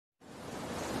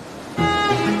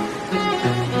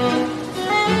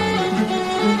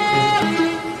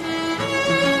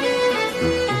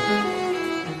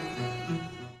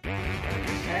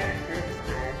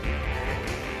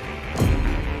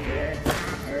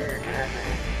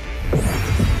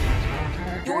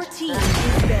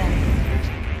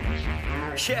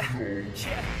Yeah,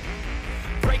 yeah.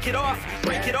 Break it off,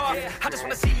 break it off. I just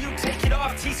wanna see you take it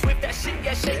off. T-Swift, that shit,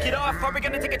 yeah, shake it off. Are we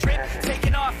gonna take a trip?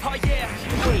 Taking off, oh yeah.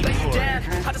 Lay you down.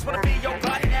 I just wanna be your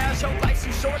body now. Your life's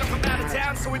too short, I'm from out of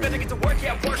town, so we better get to work,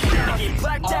 yeah, work now. Get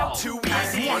blacked out too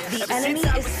easy. Ever since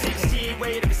I was 16,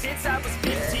 wait, ever since I was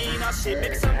 15. I'll shit,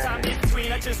 maybe sometime in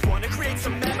between. I just wanna create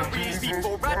some memories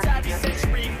before I die this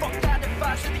century. Fuck that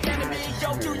advice to the enemy.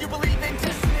 Yo, do you believe in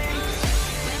destiny?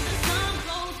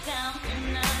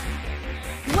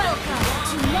 Welcome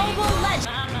to Mobile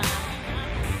Legends.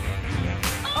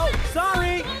 Oh,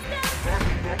 sorry.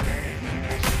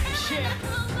 Shit.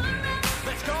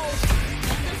 Let's go.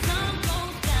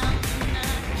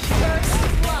 First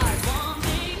blood.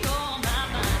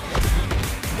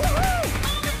 Woohoo!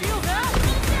 You feel that?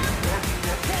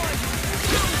 1,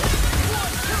 2,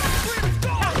 1, 2, 3, let's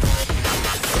go!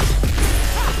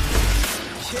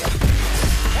 Shit.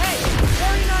 Hey,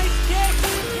 very nice kick.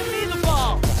 Give me the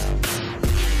ball.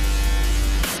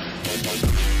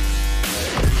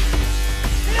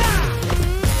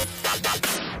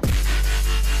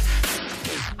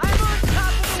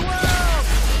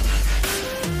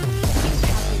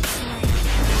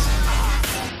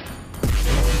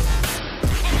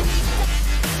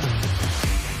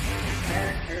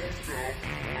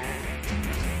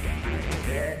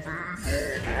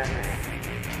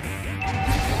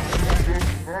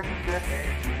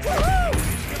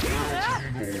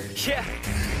 Yeah,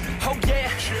 oh yeah,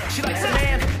 she likes a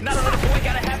man, not a little boy,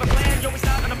 gotta have a plan. You always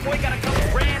not on a boy, got a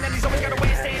couple grand, and he's always got a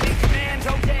way of staying in command.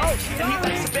 Oh yeah, and he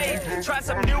likes a babe, try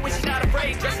something new and she's not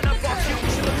afraid. Dressing up all cute,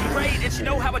 she looking great, and she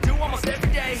know how I do almost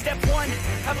every day. Step 1,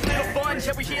 have a little fun,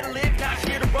 yeah, we're here to live, not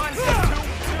here to run. Step 2,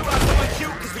 I'm so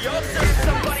cute, cause we all deserve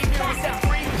somebody new. And step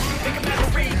 3, make a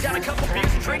memory, down a couple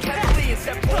beers and drink heavily. And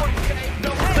step 4, no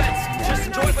regrets, just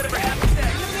enjoy whatever happens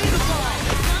next.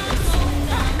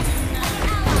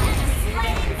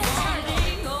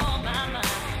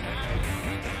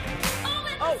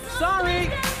 Oh, sorry!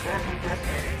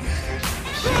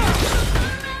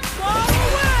 Go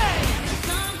away!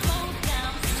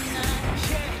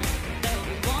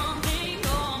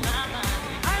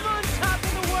 I'm on top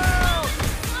of the world!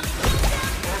 1, 2,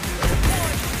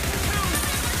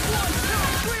 1, 2,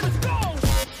 3, let's go!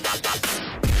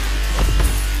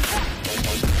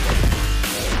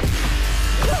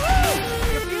 Woohoo!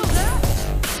 You feel that?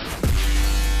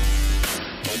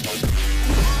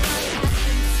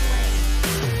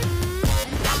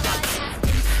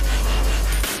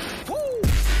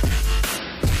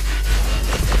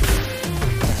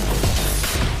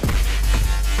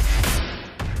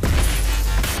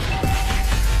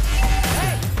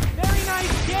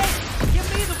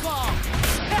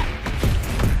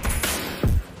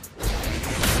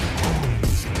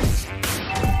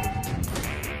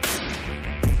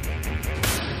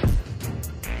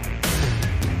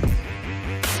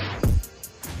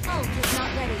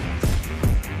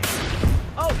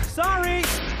 Sorry!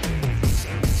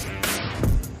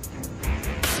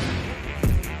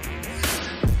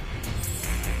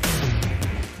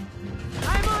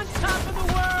 I'm on top of the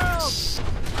world!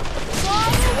 Far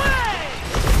away!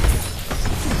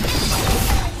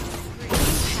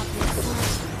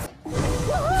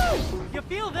 Woohoo! You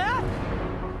feel that?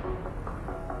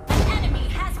 An enemy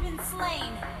has been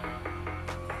slain.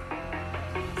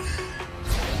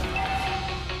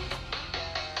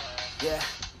 Yeah.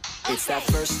 It's that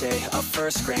first day of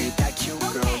first grade, that cute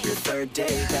girl, your third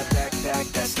day, that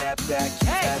backpack, that snapback, you've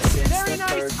had since the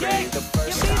third grade. The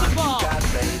first time you got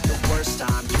laid, the worst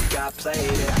time you got played.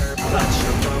 It hurt, but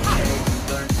you're okay.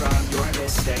 Learn from your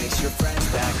mistakes. Your friends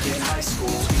back in high school,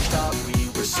 we thought we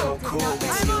were so cool. We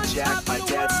steal jack my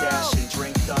dad's stash and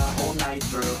drink the whole night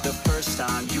through. The first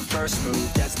time you first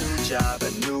moved, that's new job,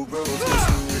 a new rules. New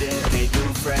student, made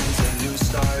new friends, a new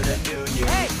start, a new year.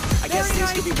 I guess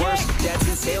things could be worse. Dad's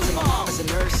in sales and my mom is a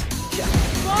nurse. Yeah,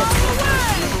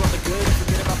 remember all the good and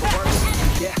forget about the worst.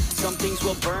 Yeah, some things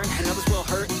will burn and others will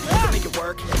hurt. You can make it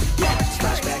work. Yeah,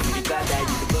 flashback, you be glad that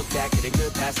you can look back at a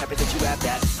good past. Happy that you have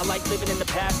that. I like living in the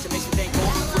past. It makes me thankful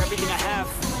for everything I have.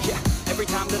 Yeah, every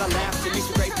time that I laugh, it makes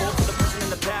me grateful for the person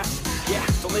in the past. Yeah,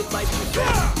 don't live life too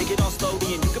fast. Take it all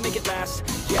slowly and you can make it last.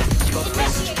 Yeah, both the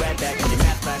friends that you had back in your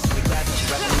math class. Be glad that you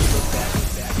have when you look back.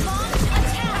 Launch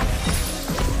attack!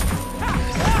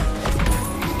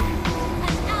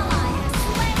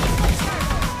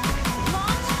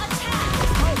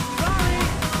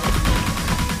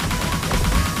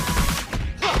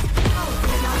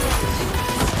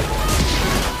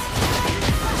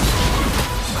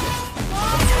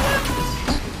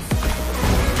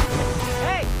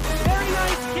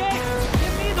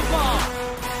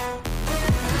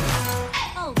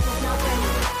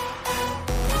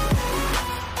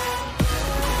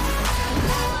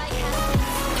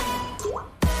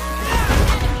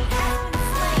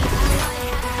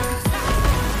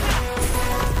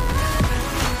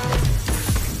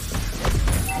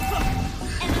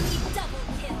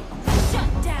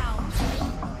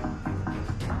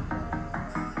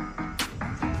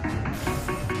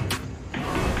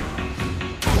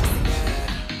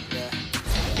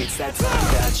 It's that time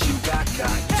that you got.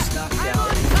 You snuck out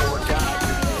and forgot.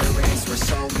 Your parents were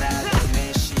so mad, but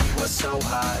man, she was so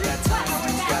hot. That time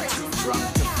you got too drunk.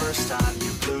 The first time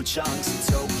you blew chunks. It's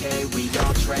okay, we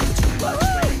all drank too much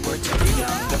when we were too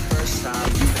young. The first time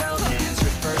you held hands,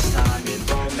 your first time in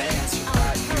romance. You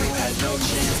thought you had no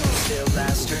chance, but still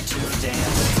asked her to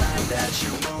dance. The time that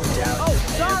you moved out,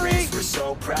 your parents were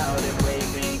so proud and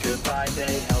waving goodbye.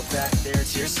 They held back their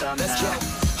tears somehow.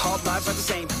 All lives are the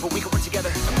same, but we can work together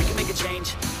and we can make a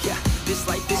change. Yeah, this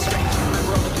life is strange.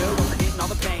 Remember all the good, we're forgetting all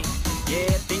the pain.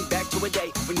 Yeah, think back to a day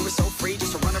when you were so free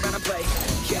just to run around and play.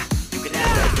 Yeah, you can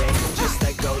have that day, just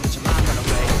let go, let your mind run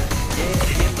away.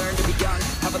 Yeah, and learn to be young,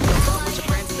 have a little fun with your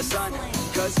friends in the sun.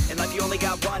 Cause in life you only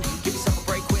got one, give yourself a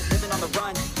break, quit living on the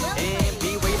run. And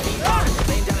be where your feet are,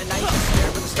 laying down at night,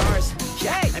 stare at the stars.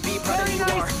 Yeah, and be proud of who you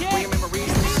are, wear your memories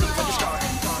and you sleep like a star.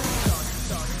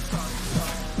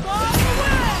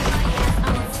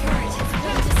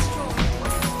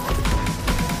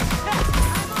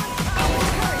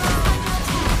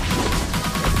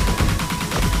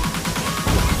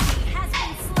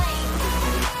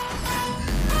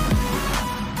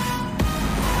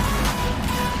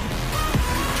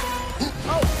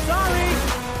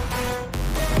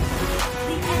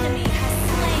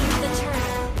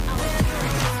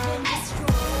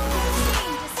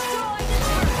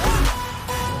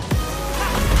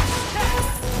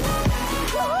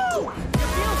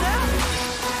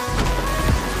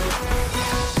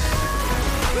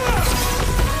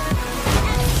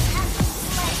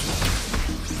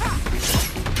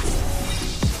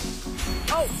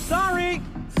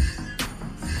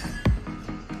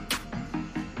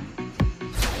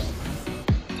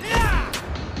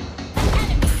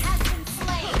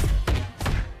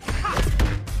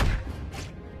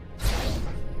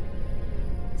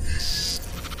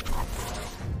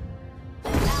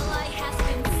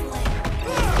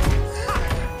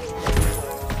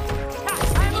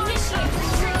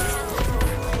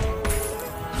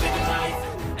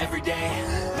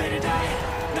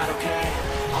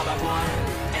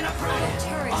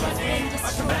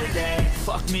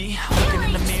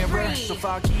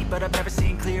 But I've never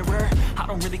seen clearer. I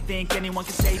don't really think anyone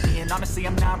can save me, and honestly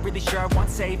I'm not really sure I want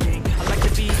saving. I like to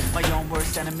be my own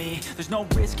worst enemy. There's no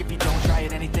risk if you don't try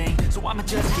at anything, so I'ma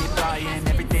just keep buying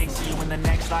everything. See you in the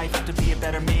next life, to be a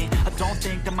better me. I don't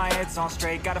think that my head's on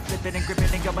straight. Gotta flip it and grip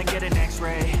it and go and get an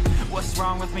x-ray. What's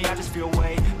wrong with me? I just feel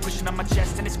weight pushing on my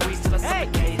chest and it squeezes till I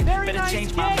suffocate. Better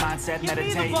change my mindset,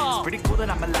 meditate. It's pretty cool that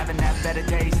I'm alive and have better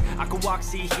days. I could walk,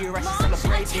 see, hear, I should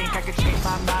celebrate. Think I could change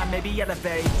my mind, maybe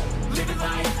elevate. Living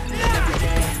life every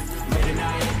day, late at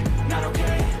night, not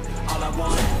okay. All I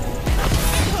want, and I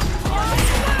pray. All I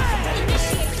need,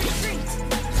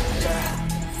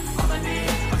 yeah. All I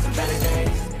need are some better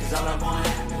days. 'Cause all I want,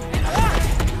 and I pray.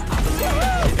 I believe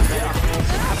in the better days.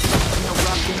 I'm stuck in a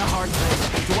rock in a hard place.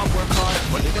 Do I work hard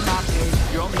or live in my pace?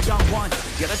 You're only young once,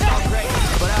 yeah that's all great,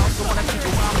 but I also wanna keep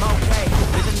you where I'm okay.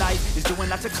 Living life is doing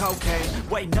lots of cocaine.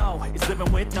 Wait no, it's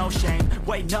living with no shame.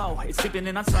 Wait no, it's sleeping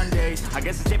in on Sundays. I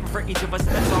guess it's different for each of us,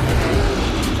 that's all.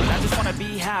 But I just wanna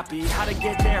be happy. How to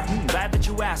get there? Glad that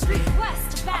you asked me.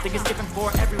 I think it's different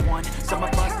for everyone. Some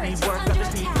of us need work,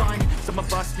 others need fun. Some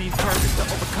of us need purpose to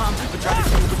overcome. But try to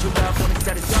do what you love when it's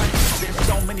said and done. There's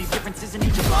so many differences in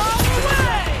each of us.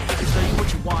 I can show you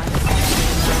what you want.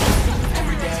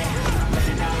 Every day,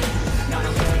 every night, not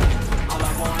okay. All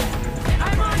I want, and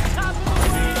I'm on top of the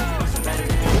world. Some better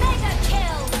days. Mega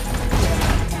kill.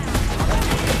 All I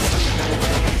need is some better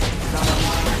days. 'Cause all I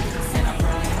want, and I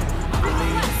pray. I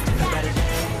believe in the better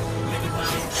days. Living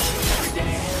life every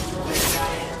day, late at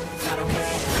night, not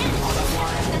okay. All I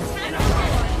want, and I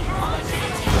pray. All I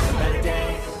need is some better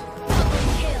days.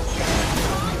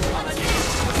 All I need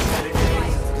is some better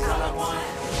days. 'Cause all I want,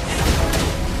 and I pray.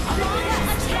 I believe in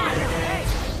the better days.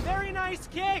 Very nice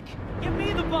kick! Give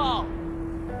me the ball!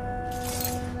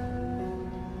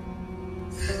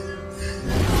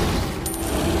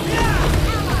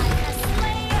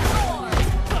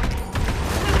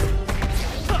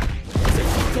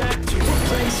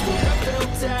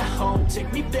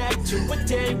 Take me back to a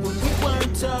day when we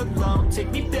weren't alone.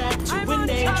 Take me back to an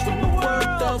age when the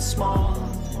world felt small.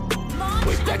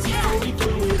 Way back before we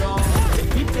blew it all.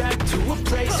 Take me back to a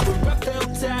place where I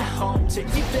felt at home. Take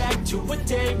me back to a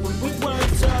day when we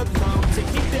weren't alone.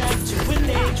 Take me back to an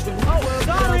age when the world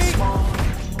felt small.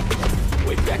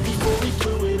 Way back before we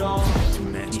blew it all. Too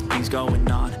many things going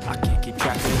on, I can't keep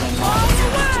track of them all. To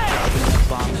dropping a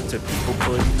bomb, to people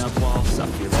putting up walls. I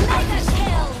feel like I need some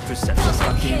more. Perception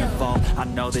stuck in a vault. I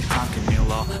know that time can heal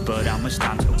all, but how much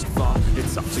time till we fall?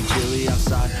 It's awfully chilly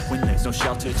outside when there's no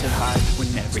shelter to hide. When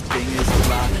everything is a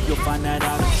lie, you'll find that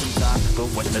out in some time. But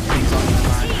when the things on your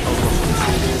mind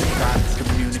consider the crime,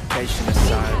 communication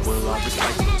aside, we'll all just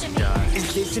fight till you die.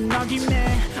 Is this an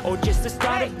argument, or just the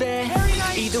start of it?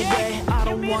 Either way, I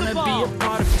don't wanna be a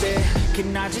part of it.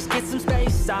 Can I just get some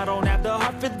space? I don't have the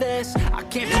heart for this. I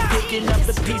can't be picking up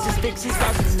the pieces, fixing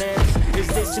stars from this. Is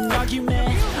this an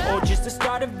argument, or just the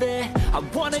start of it? I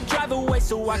wanna drive away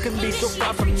so I can be so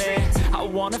far from it. I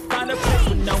wanna find a place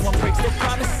where no one breaks their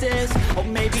promises, or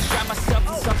maybe drown myself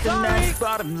in something that's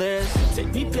bottomless.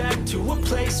 Take me back to a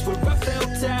place where I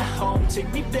felt at home.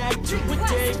 Take me back to a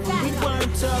day when we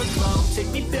weren't alone. Take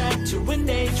me back to an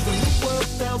age when the world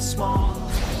felt small.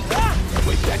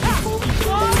 Way back before we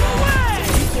were alone.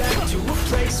 Take me back to a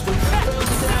place where I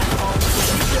felt at home.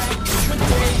 Take me back to a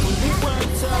day when we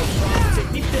weren't alone.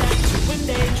 Take me back to an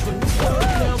age when the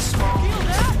world felt small.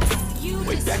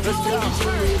 Way back before we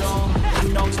were it all. I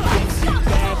know that things seem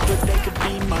bad, but they could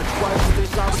be much worse.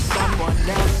 There's always someone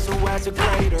else who has a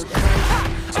greater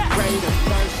curse, a greater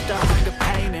thirst, a hunger,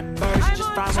 pain, and mercy.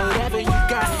 Just find whatever you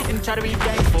got and try to be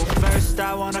thankful first.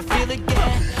 I wanna feel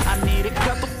again, I need a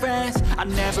couple friends. I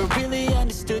never really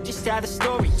understood just how the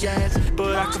story ends,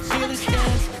 but I can feel his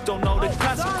hands, don't know the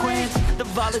consequence. The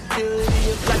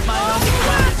volatility of like my own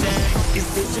confidence. Is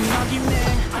this an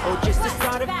argument, or just the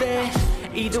start of it?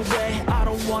 Either way, I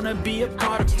don't wanna be a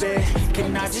part of it.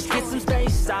 Can I just get some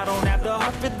space? I don't have the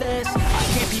heart for this. I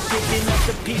can't be picking up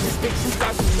the pieces, fixing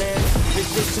stars from this.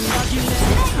 Is this an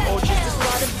argument, or just the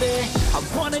start of it?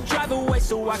 I wanna drive away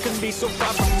so I can be so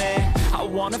far from it. I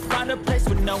wanna find a place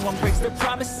where no one breaks their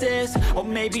promises, or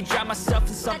maybe drown myself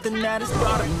in something that is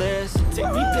bottomless. Take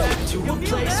me back to a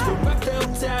place where I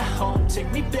felt at home.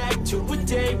 Take me back to a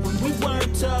day when we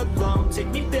weren't alone. Take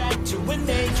me back to an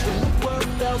age when the world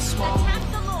felt small.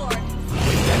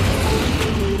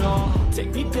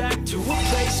 Take me back to a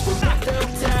place where I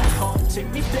felt at home. Take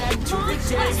me back to a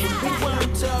day when we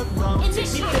weren't alone.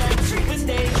 Take me back to an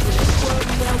age when the world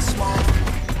felt small.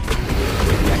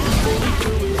 Way back before we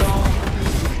do it all.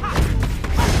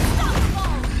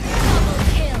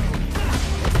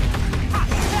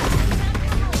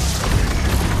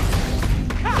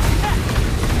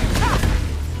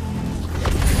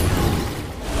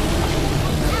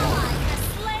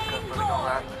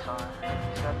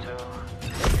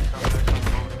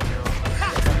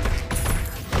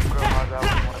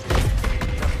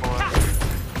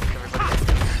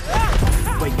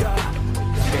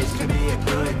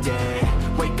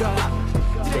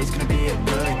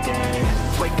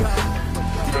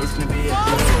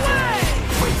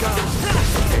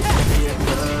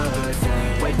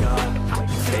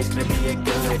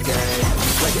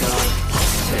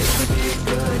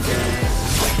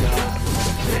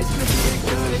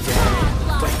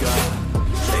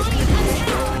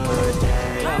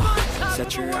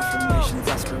 Set your affirmations,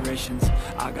 aspirations.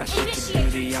 I got shit to do,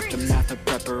 the aftermath of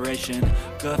preparation.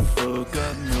 Good food,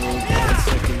 good mood, good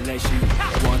circulation.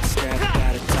 One step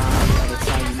at a time, that's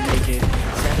how you make it.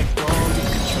 Set a goal, you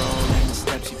control, and the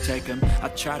steps you take them. I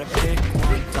try to pick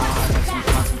one thought, have some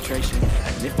concentration.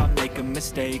 And if I make a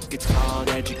mistake, it's called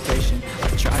education. I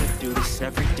try to do this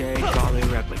every day, call it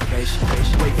replication.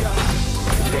 Wake up,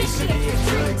 today's gonna be a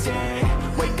good day.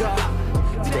 Wake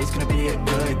up, today's gonna be a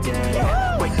good day.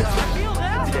 Wake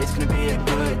up, today's gonna be a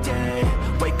good day.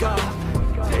 Wake up,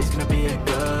 today's gonna be a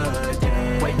good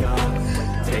day. Wake up,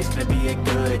 today's gonna be a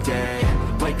good day.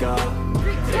 Wake up,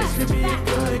 today's gonna be a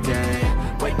good day.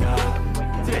 Wake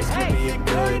up, today's gonna be a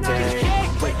good day.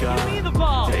 Wake up,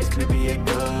 today's gonna be a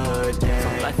good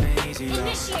day. Life ain't easy, yo.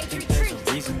 I think there's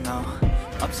a reason, though.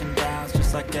 Ups and downs,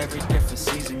 just like every different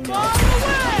season, yo.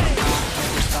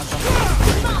 Sometimes I'm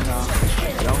breathing, yo.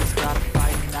 You always gotta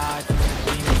fight and hide from the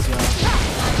demons, yo.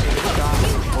 Hit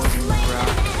thoughts and poison the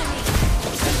crowd.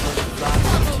 Send for the flies,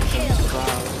 turn to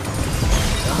cloud.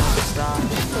 Don't ever stop,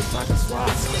 looks like a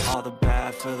swap. All the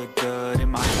bad for the good in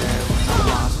my head when I'm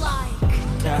lost.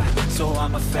 Yeah, so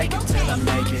I'ma fake it till I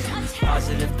make it.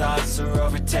 Positive thoughts are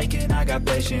overtaken, I got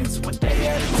patience. One day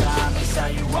at a time, that's how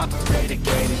you operate a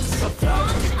cadence. So flow,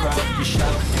 you grow, you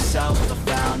show yourself the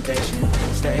foundation.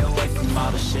 Stay away from all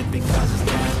the shit because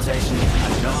it's temptation. I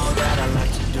know that I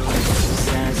like to do it, it's a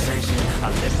sensation.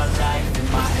 I live my life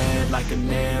in my head like a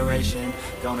narration.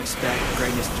 Don't expect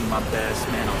greatness, do my best,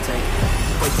 man, I'll take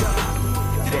it. Wake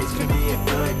up, today's gonna be a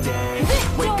good day.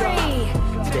 Wake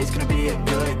up, today's gonna be a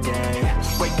good day.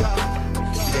 Wake up,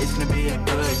 today's gonna be a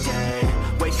good day.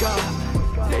 Wake up,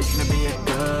 today's gonna be a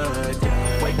good day.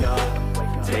 Wake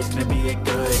up, today's gonna be a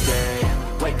good day.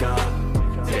 Wake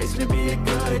up, today's gonna be a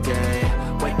good day.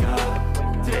 Wake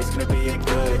up, today's gonna be a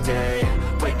good day.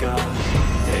 Wake up,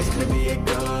 today's gonna be a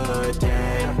good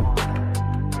day.